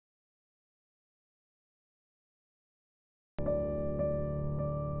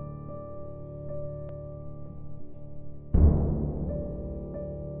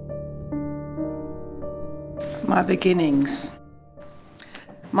My beginnings.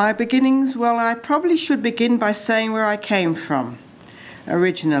 My beginnings, well, I probably should begin by saying where I came from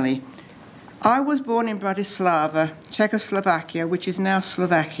originally. I was born in Bratislava, Czechoslovakia, which is now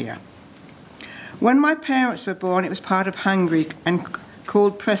Slovakia. When my parents were born, it was part of Hungary and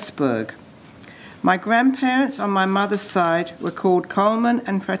called Pressburg. My grandparents on my mother's side were called Coleman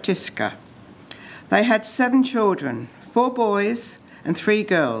and Fratiska. They had 7 children, 4 boys and 3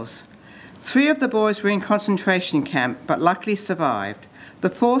 girls. 3 of the boys were in concentration camp, but luckily survived. The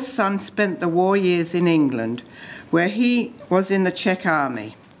 4th son spent the war years in England, where he was in the Czech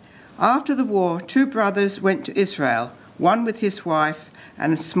army. After the war, 2 brothers went to Israel, one with his wife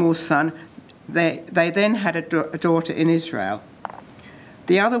and a small son. They then had a daughter in Israel.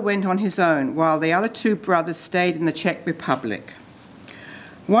 The other went on his own, while the other 2 brothers stayed in the Czech Republic.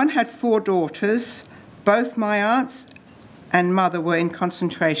 One had 4 daughters. Both my aunts and mother were in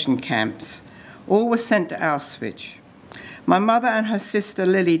concentration camps. All were sent to Auschwitz. My mother and her sister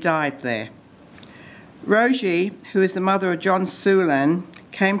Lily died there. Rosie, who is the mother of John Sulan,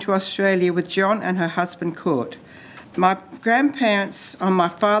 came to Australia with John and her husband Kurt. My grandparents on my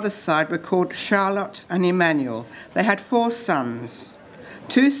father's side were called Charlotte and Emmanuel. They had 4 sons.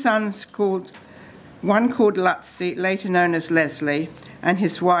 2 sons one called Lutzi, later known as Leslie, and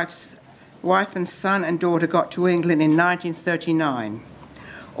his wife and son and daughter got to England in 1939.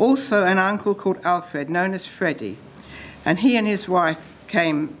 Also an uncle called Alfred, known as Freddie, and he and his wife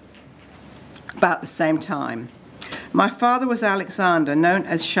came about the same time. My father was Alexander, known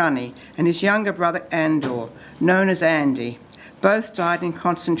as Shani, and his younger brother Andor, known as Andy. Both died in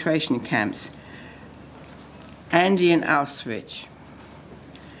concentration camps, Andy in Auschwitz.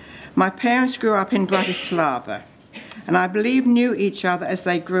 My parents grew up in Bratislava, and I believe knew each other as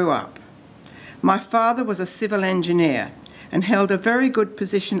they grew up. My father was a civil engineer and held a very good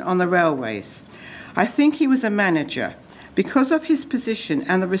position on the railways. I think he was a manager. Because of his position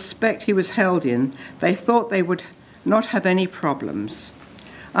and the respect he was held in, they thought they would not have any problems.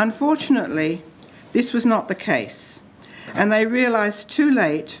 Unfortunately, this was not the case, and they realized too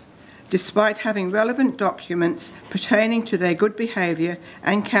late, despite having relevant documents pertaining to their good behavior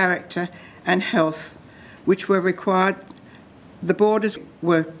and character and health, which were required, the borders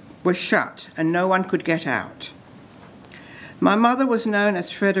were shut and no one could get out. My mother was known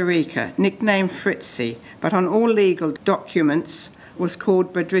as Frederica, nicknamed Fritzi, but on all legal documents was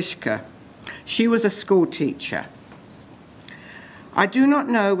called Bedrishka. She was a school teacher. I do not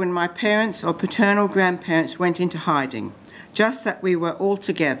know when my parents or paternal grandparents went into hiding, just that we were all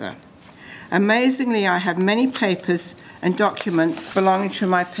together. Amazingly, I have many papers and documents belonging to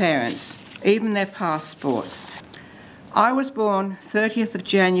my parents, even their passports. I was born 30th of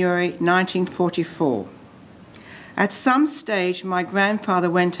January 1944. At some stage, my grandfather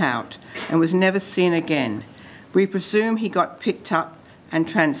went out and was never seen again. We presume he got picked up and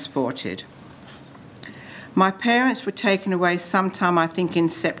transported. My parents were taken away sometime, I think, in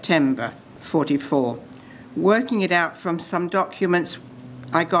September 44, working it out from some documents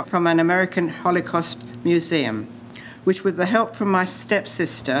I got from an American Holocaust museum, which with the help from my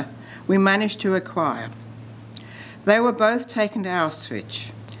stepsister, we managed to acquire. They were both taken to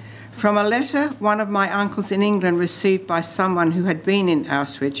Auschwitz. From a letter one of my uncles in England received by someone who had been in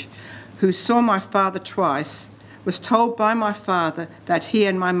Auschwitz, who saw my father twice, was told by my father that he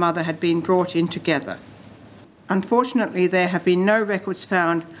and my mother had been brought in together. Unfortunately, there have been no records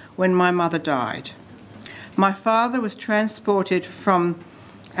found when my mother died. My father was transported from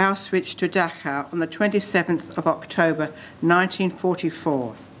Auschwitz to Dachau on the 27th of October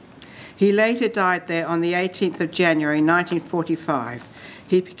 1944. He later died there on the 18th of January 1945.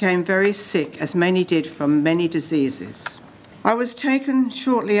 He became very sick, as many did from many diseases. I was taken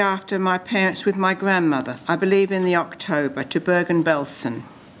shortly after my parents with my grandmother, I believe in the October, to Bergen-Belsen.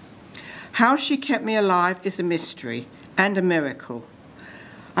 How she kept me alive is a mystery and a miracle.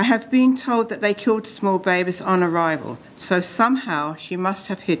 I have been told that they killed small babies on arrival, so somehow she must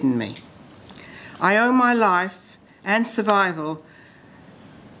have hidden me. I owe my life and survival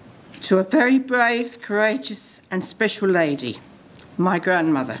to a very brave, courageous and special lady, my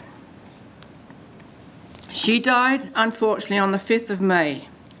grandmother. She died, unfortunately, on the 5th of May,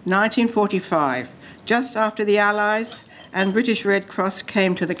 1945, just after the Allies and British Red Cross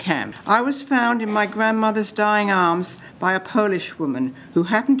came to the camp. I was found in my grandmother's dying arms by a Polish woman who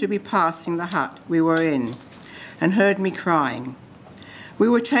happened to be passing the hut we were in and heard me crying. We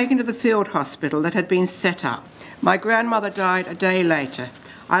were taken to the field hospital that had been set up. My grandmother died a day later.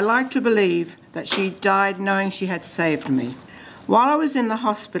 I like to believe that she died knowing she had saved me. While I was in the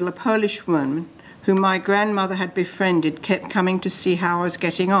hospital, a Polish woman whom my grandmother had befriended kept coming to see how I was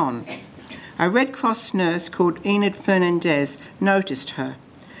getting on. A Red Cross nurse called Enid Fernandez noticed her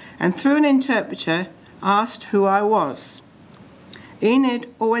and through an interpreter asked who I was. Enid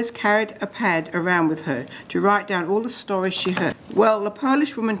always carried a pad around with her to write down all the stories she heard. Well, the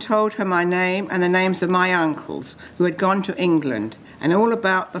Polish woman told her my name and the names of my uncles who had gone to England and all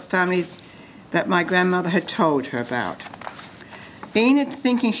about the family that my grandmother had told her about. Enid,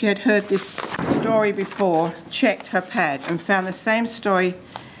 thinking she had heard this story before, checked her pad and found the same story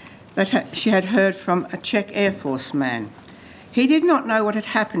that she had heard from a Czech Air Force man. He did not know what had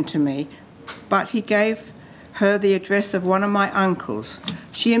happened to me, but he gave her the address of one of my uncles.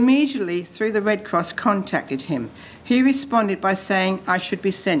 She immediately, through the Red Cross, contacted him. He responded by saying I should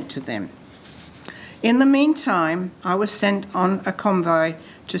be sent to them. In the meantime, I was sent on a convoy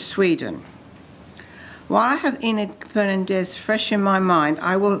to Sweden. While I have Enid Fernandez fresh in my mind,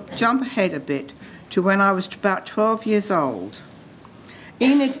 I will jump ahead a bit to when I was about 12 years old.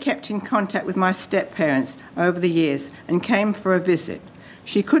 Enid kept in contact with my step-parents over the years and came for a visit.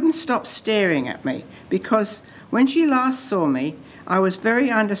 She couldn't stop staring at me because when she last saw me, I was very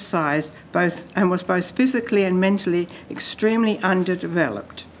undersized and was both physically and mentally extremely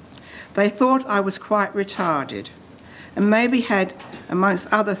underdeveloped. They thought I was quite retarded and maybe had,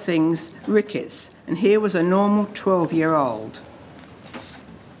 amongst other things, rickets, and here was a normal 12-year-old.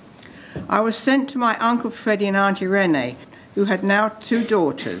 I was sent to my Uncle Freddie and Auntie Renee, who had now 2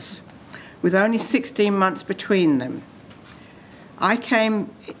 daughters, with only 16 months between them. I came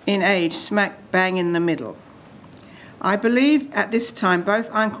in age smack bang in the middle. I believe at this time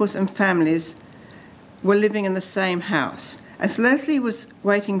both uncles and families were living in the same house, as Leslie was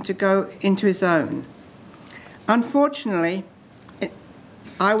waiting to go into his own. Unfortunately,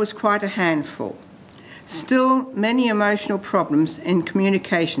 I was quite a handful. Still, many emotional problems in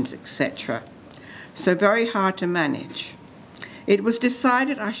communications, etc., so very hard to manage. It was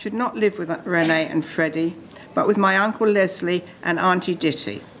decided I should not live with Renee and Freddie, but with my Uncle Leslie and Auntie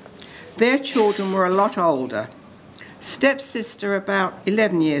Ditty. Their children were a lot older. Stepsister about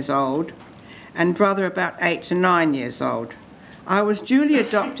 11 years old and brother about 8 to 9 years old. I was duly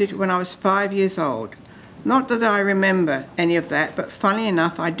adopted when I was 5 years old. Not that I remember any of that, but funnily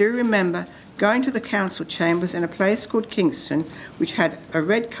enough, I do remember going to the council chambers in a place called Kingston, which had a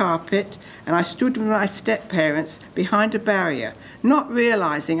red carpet, and I stood with my step-parents behind a barrier, not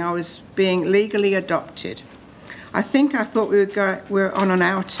realising I was being legally adopted. I thought we were on an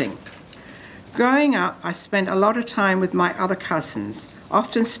outing. Growing up, I spent a lot of time with my other cousins,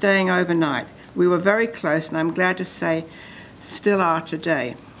 often staying overnight. We were very close, and I'm glad to say still are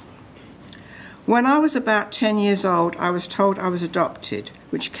today. When I was about 10 years old, I was told I was adopted,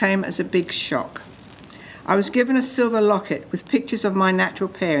 which came as a big shock. I was given a silver locket with pictures of my natural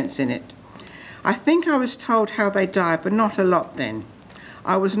parents in it. I think I was told how they died, but not a lot then.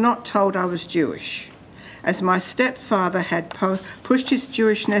 I was not told I was Jewish, as my stepfather had pushed his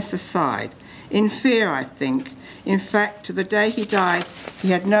Jewishness aside, in fear, I think. In fact, to the day he died,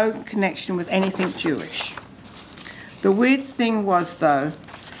 he had no connection with anything Jewish. The weird thing was, though,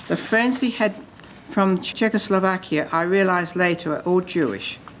 the friends he had from Czechoslovakia, I realised later, are all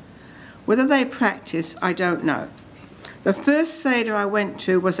Jewish. Whether they practice, I don't know. The first Seder I went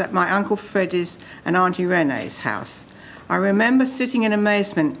to was at my Uncle Freddie's and Auntie Renee's house. I remember sitting in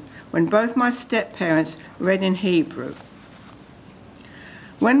amazement when both my step-parents read in Hebrew.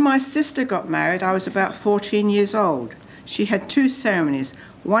 When my sister got married, I was about 14 years old. She had 2 ceremonies,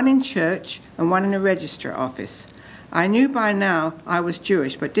 one in church and one in a register office. I knew by now I was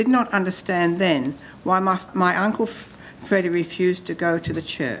Jewish, but did not understand then why my Uncle Freddie refused to go to the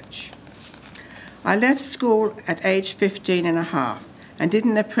church. I left school at age 15 and a half and did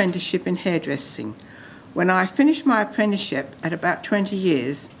an apprenticeship in hairdressing. When I finished my apprenticeship at about 20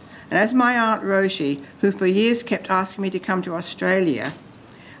 years, and as my Aunt Rosie, who for years kept asking me to come to Australia,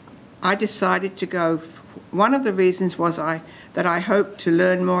 I decided to go. One of the reasons was that I hoped to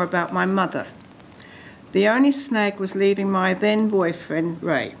learn more about my mother. The only snag was leaving my then boyfriend,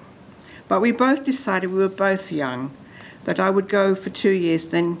 Ray. But we both decided, we were both young, that I would go for 2 years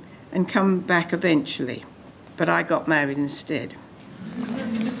then and come back eventually. But I got married instead.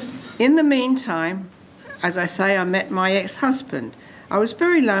 In the meantime, as I say, I met my ex-husband. I was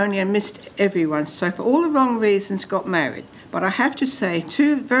very lonely and missed everyone, so for all the wrong reasons got married. But I have to say,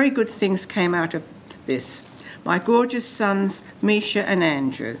 2 very good things came out of this. My gorgeous sons, Misha and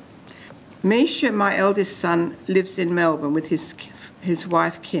Andrew. Misha, my eldest son, lives in Melbourne with his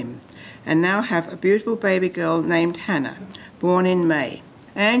wife Kim, and now have a beautiful baby girl named Hannah, born in May.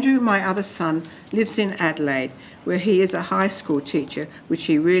 Andrew, my other son, lives in Adelaide, where he is a high school teacher, which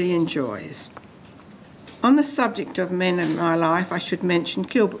he really enjoys. On the subject of men in my life, I should mention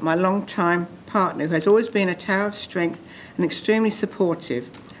Gilbert, my long-time partner, who has always been a tower of strength and extremely supportive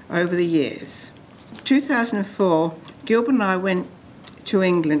over the years. In 2004, Gilbert and I went to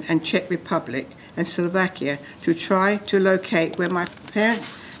England and Czech Republic and Slovakia to try to locate where my parents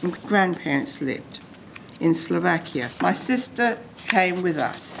and grandparents lived in Slovakia. My sister came with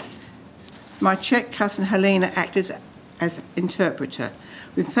us. My Czech cousin Helena acted as interpreter.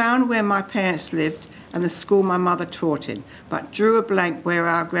 We found where my parents lived and the school my mother taught in, but drew a blank where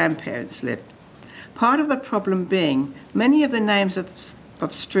our grandparents lived. Part of the problem being many of the names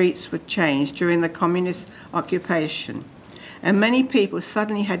of streets were changed during the communist occupation, and many people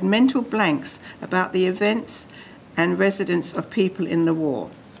suddenly had mental blanks about the events and residence of people in the war.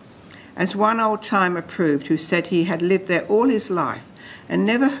 As one old-timer proved, who said he had lived there all his life and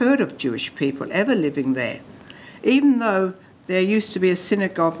never heard of Jewish people ever living there, even though there used to be a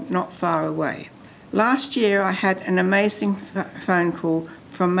synagogue not far away. Last year I had an amazing phone call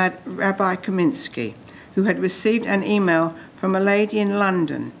from Rabbi Kaminsky, who had received an email from a lady in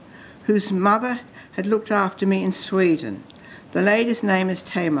London whose mother had looked after me in Sweden. The lady's name is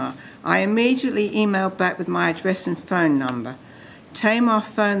Tamar. I immediately emailed back with my address and phone number. Tamar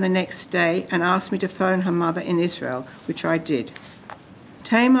phoned the next day and asked me to phone her mother in Israel, which I did.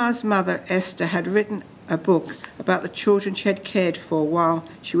 Tamar's mother, Esther, had written a book about the children she had cared for while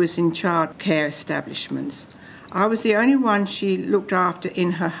she was in child care establishments. I was the only one she looked after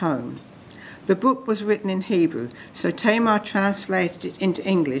in her home. The book was written in Hebrew, so Tamar translated it into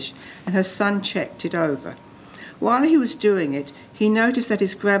English and her son checked it over. While he was doing it, he noticed that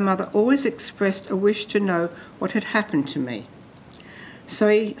his grandmother always expressed a wish to know what had happened to me. So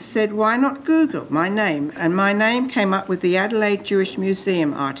he said, why not Google my name? And my name came up with the Adelaide Jewish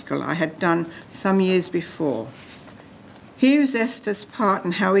Museum article I had done some years before. Here is Esther's part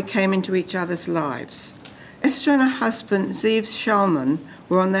and how we came into each other's lives. Esther and her husband, Ziv Shalman,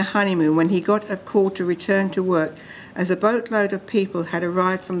 were on their honeymoon when he got a call to return to work as a boatload of people had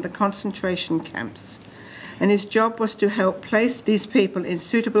arrived from the concentration camps. And his job was to help place these people in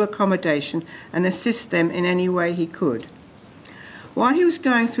suitable accommodation and assist them in any way he could. While he was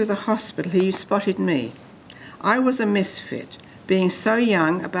going through the hospital, he spotted me. I was a misfit, being so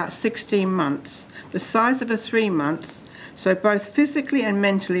young, about 16 months, the size of a 3-month, so both physically and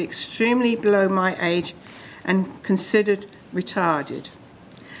mentally extremely below my age and considered retarded.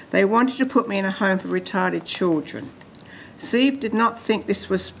 They wanted to put me in a home for retarded children. Ziv did not think this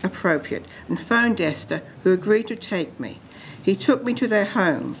was appropriate and phoned Esther, who agreed to take me. He took me to their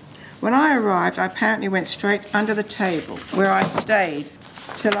home. When I arrived, I apparently went straight under the table, where I stayed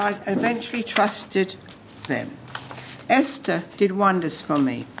till I eventually trusted them. Esther did wonders for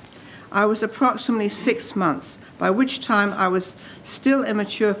me. I was approximately 6 months, by which time I was still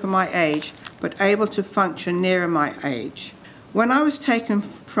immature for my age, but able to function nearer my age. When I was taken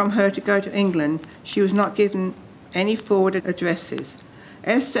from her to go to England, she was not given any forwarded addresses.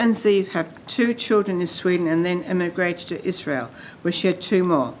 Esther and Ziv have 2 children in Sweden and then emigrated to Israel, where she had 2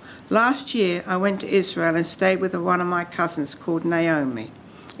 more. Last year, I went to Israel and stayed with one of my cousins called Naomi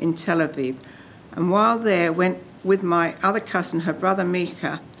in Tel Aviv, and while there, went with my other cousin, her brother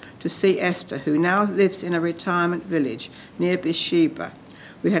Mika, to see Esther, who now lives in a retirement village near Beersheba.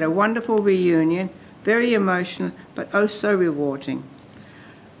 We had a wonderful reunion, very emotional, but oh so rewarding.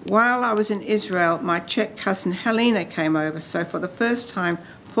 While I was in Israel, my Czech cousin Helena came over, so for the first time,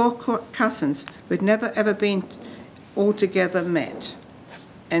 4 cousins who had never ever been all together met.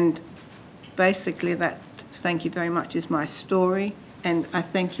 And basically that, thank you very much, is my story, and I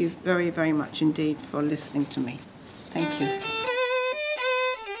thank you very, very much indeed for listening to me. Thank you.